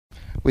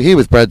We're here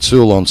with Brad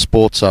Sewell on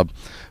SportsHub.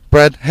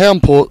 Brad, how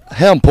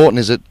important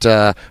is it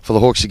for the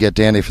Hawks to get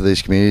down here for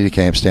these community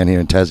camps down here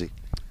in Tassie?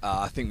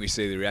 I think we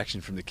see the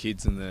reaction from the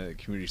kids and the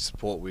community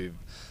support we've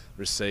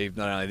received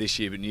not only this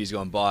year but years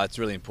gone by. It's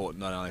really important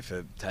not only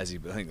for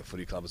Tassie but I think the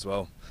footy club as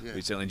well. Yeah.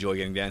 We certainly enjoy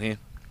getting down here.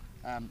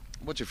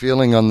 What's your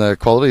feeling on the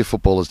quality of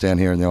footballers down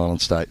here in the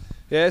Island State?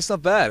 Yeah, it's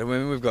not bad. I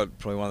mean, we've got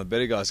probably one of the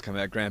better guys come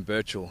out, Grant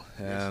Birchall.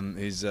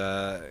 He's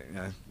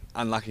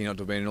unlucky not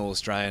to have been an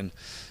All-Australian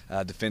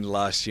defender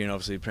last year and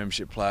obviously a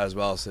premiership player as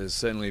well. So there's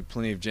certainly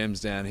plenty of gems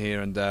down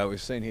here, and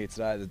we've seen here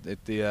today that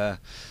at the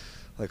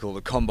they call it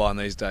the combine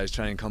these days,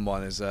 training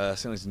combine. There's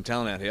certainly some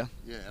talent out here.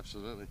 Yeah,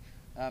 absolutely,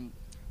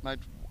 mate.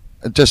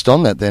 Just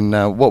on that then,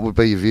 what would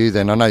be your view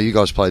then? I know you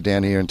guys play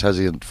down here in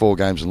Tassie at 4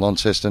 games in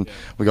Launceston. Yeah.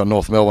 We've got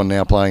North Melbourne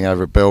now playing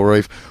over at Bell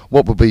Reef.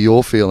 What would be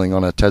your feeling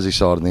on a Tassie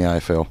side in the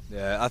AFL?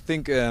 Yeah, I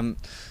think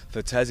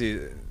for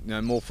Tassie,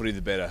 more footy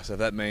the better. So if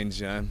that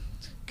means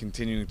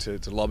continuing to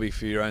lobby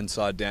for your own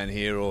side down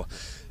here, or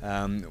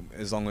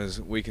as long as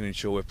we can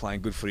ensure we're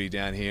playing good footy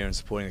down here and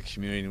supporting the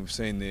community. And we've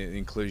seen the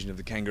inclusion of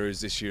the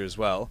Kangaroos this year as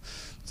well.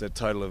 It's a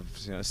total of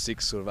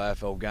 6 sort of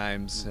AFL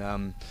games.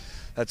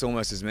 That's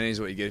almost as many as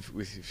what you get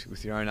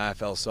with your own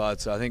AFL side.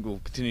 So I think we'll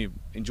continue to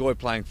enjoy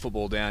playing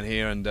football down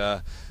here and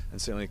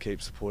certainly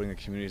keep supporting the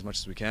community as much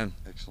as we can.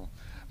 Excellent.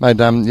 Mate,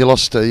 you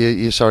lost.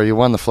 You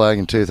won the flag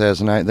in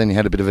 2008. Then you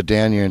had a bit of a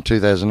down year in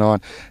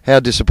 2009. How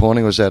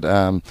disappointing was that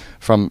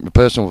from a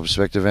personal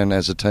perspective and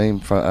as a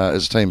team,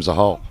 as a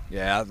whole?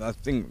 Yeah, I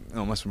think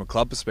almost from a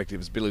club perspective,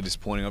 it's bitterly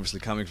disappointing. Obviously,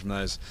 coming from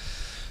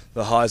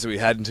the highs that we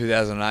had in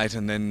 2008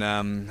 and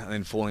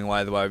then falling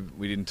away the way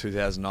we did in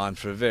 2009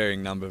 for a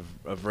varying number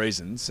of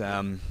reasons.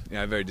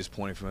 Very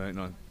disappointing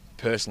from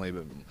personally,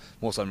 but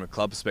more so from a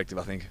club perspective,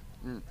 I think.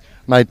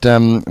 Mate,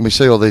 we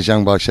see all these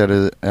young blokes out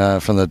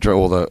from in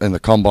the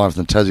combine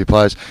from the Tassie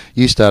players.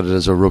 You started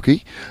as a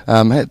rookie.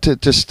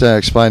 Just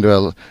explain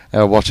to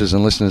our watchers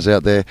and listeners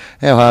out there,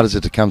 how hard is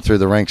it to come through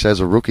the ranks as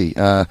a rookie?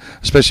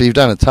 Especially you've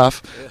done it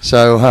tough. Yeah.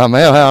 So how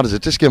hard is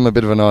it? Just give them a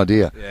bit of an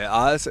idea.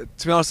 Yeah,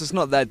 to be honest, it's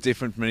not that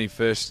different from any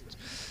first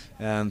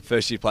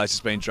year players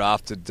just been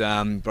drafted,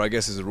 but I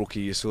guess as a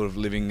rookie you're sort of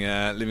living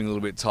a little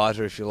bit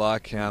tighter, if you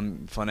like,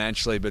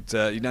 financially, but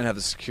you don't have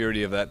the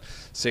security of that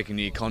second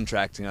year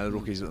contract. The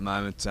rookies at the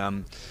moment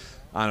aren't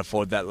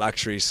afford that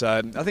luxury,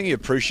 so I think you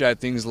appreciate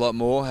things a lot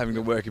more, having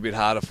to work a bit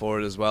harder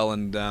for it as well,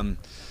 and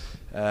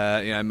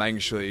making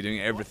sure that you're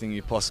doing everything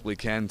you possibly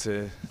can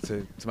to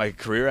make a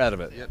career out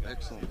of it. Yep,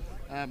 excellent.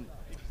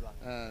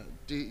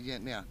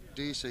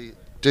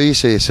 Do you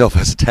see yourself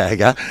as a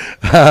tagger?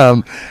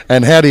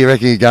 And how do you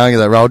reckon you're going in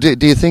that role? Do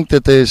you think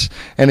that there's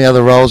any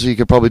other roles you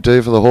could probably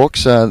do for the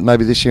Hawks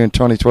maybe this year in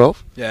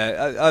 2012?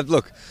 Yeah,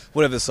 look,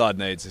 whatever the side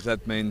needs. If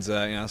that means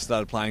I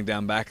started playing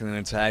down back and then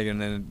a tag and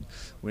then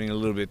winning a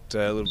little bit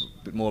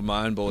more of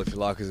my own ball, if you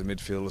like, as a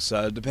midfielder.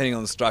 So depending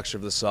on the structure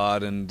of the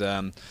side and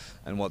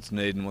what's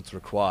needed and what's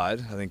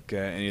required, I think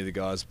any of the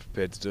guys are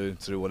prepared to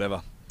do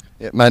whatever.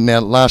 Yeah, mate, now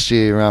last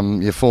year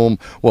your form,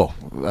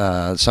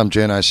 some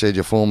journos said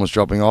your form was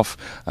dropping off,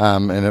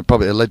 and it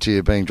probably led to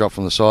you being dropped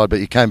from the side,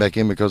 but you came back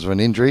in because of an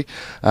injury,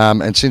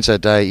 and since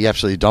that day you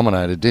absolutely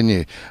dominated, didn't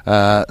you?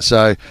 What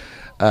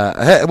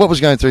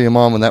was going through your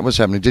mind when that was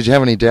happening? Did you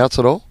have any doubts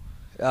at all?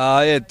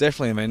 Yeah,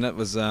 definitely. I mean, that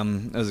was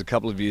a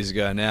couple of years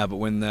ago now, but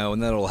when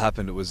that all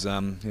happened, it was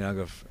I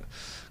got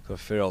a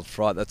fair old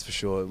fright, that's for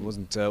sure. It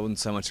wasn't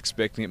so much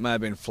expecting it. May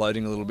have been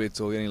floating a little bit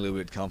or getting a little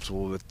bit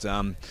comfortable, but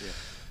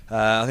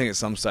I think at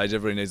some stage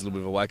everybody needs a little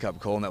bit of a wake-up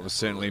call, and that was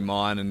certainly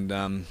mine.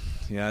 And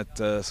it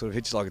sort of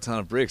hits you like a ton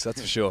of bricks, that's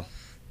for sure.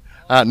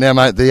 Now,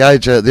 mate, the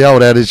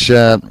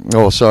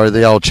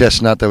old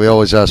chestnut that we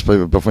always ask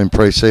people before in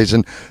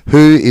pre-season: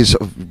 who is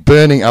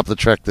burning up the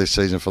track this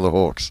season for the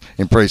Hawks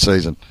in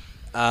pre-season?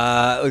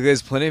 Look,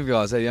 there's plenty of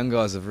guys. Our young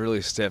guys have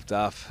really stepped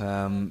up.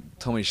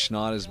 Tommy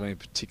Schneider's been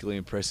particularly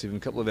impressive,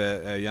 and a couple of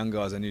our young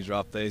guys, our new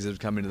draftees that have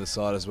come into the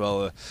side as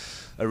well,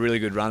 are really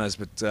good runners.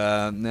 But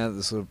now that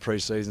the sort of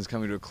pre-season's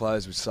coming to a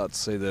close, we start to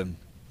see the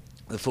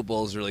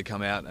footballers really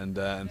come out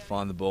and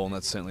find the ball, and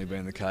that's certainly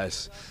been the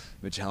case.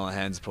 Mitch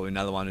Hallahan's probably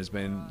another one who's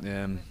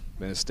been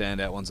a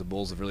standout once the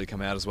balls have really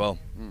come out as well.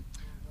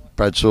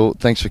 Brad Sewell,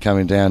 thanks for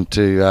coming down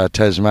to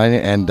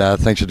Tasmania, and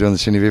thanks for doing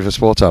this interview for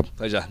SportsHub.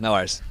 Pleasure, no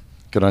worries.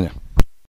 Good on you.